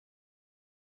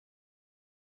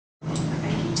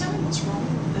what's wrong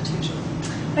with the turtle?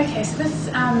 Okay, so this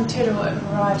turtle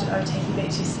arrived at Otaki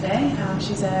Beach yesterday.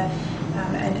 She's an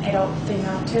adult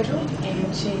female turtle,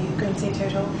 and green sea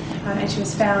turtle, and she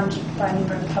was found by a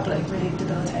member of the public really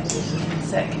debilitated and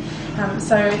sick.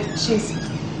 So she's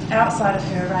outside of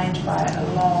her range by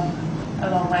a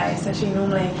long way. So she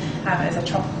normally is a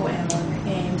tropical animal,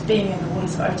 and being in the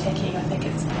waters of Otaki, I think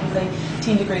it's probably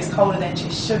 10 degrees colder than she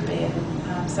should be.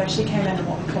 And so she came in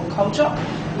what we call cold shock,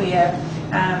 where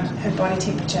her body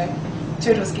temperature.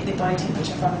 Turtles get their body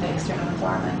temperature from the external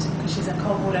environment. Because she's in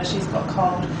cold water, she's got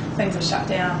cold, things are shut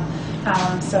down.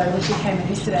 So when she came in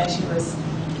yesterday, she was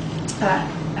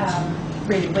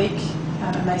really weak,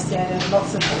 emaciated,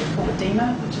 lots of what we call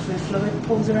edema, which is where fluid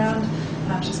pools around.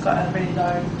 She's got a really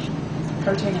low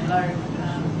protein and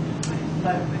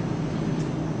low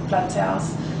blood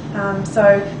cells.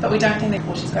 But we don't think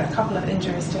that she's got a couple of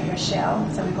injuries to her shell,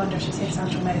 so we wonder if she's had some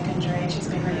traumatic injury and she's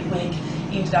been really weak,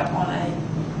 ended up on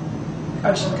a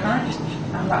ocean current,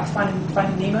 like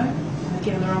Finding Nemo,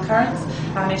 get in the wrong currents,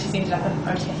 and she's ended up in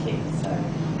Otaki.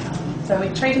 So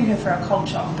we're treating her for a cold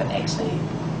shock, but actually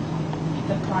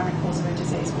the primary cause of her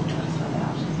disease we're trying to find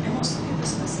out. And what's the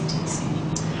purpose of the CT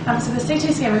scan? So the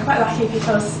CT scan, we're quite lucky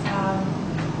because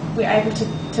we're able to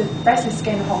basically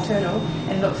scan the whole turtle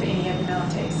and look for any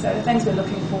abnormalities. So the things we're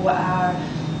looking for are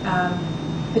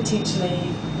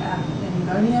potentially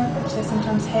pneumonia, which they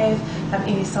sometimes have,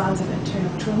 any signs of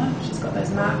internal trauma. She's got those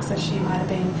marks, so she might have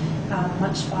been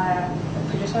munched by a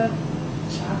predator,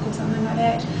 shark or something like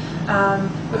that.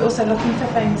 We're also looking for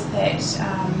things that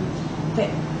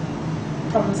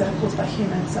problems that are caused by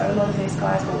humans. So a lot of these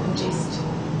guys will ingest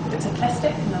bits of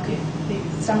plastic and they'll get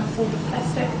their stomach filled with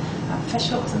plastic, fish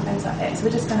hooks and things like that. So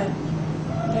we're just going to,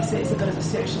 basically it's a bit of a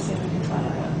search to see if we can find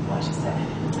out why she's sick.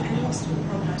 And what's the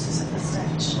prognosis at this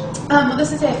stage? Well,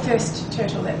 this is our first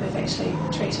turtle that we've actually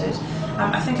treated.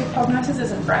 I think her prognosis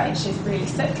isn't great. She's really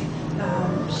sick.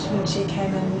 When she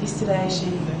came in yesterday,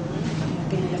 she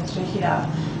barely lifted her head up.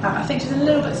 I think she's a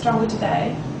little bit stronger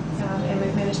today, and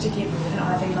we've managed to get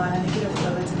an IV line and get her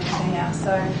fluids and everything else.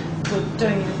 So we're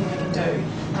doing everything we can do.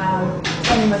 The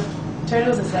thing with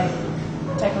turtles is they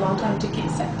take a long time to get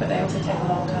sick, but they also take a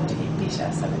long time to get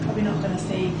better. So we're probably not going to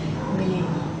see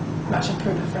much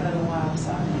improvement for a little while.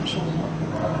 So I'm not sure what the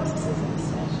prognosis is at this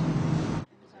stage.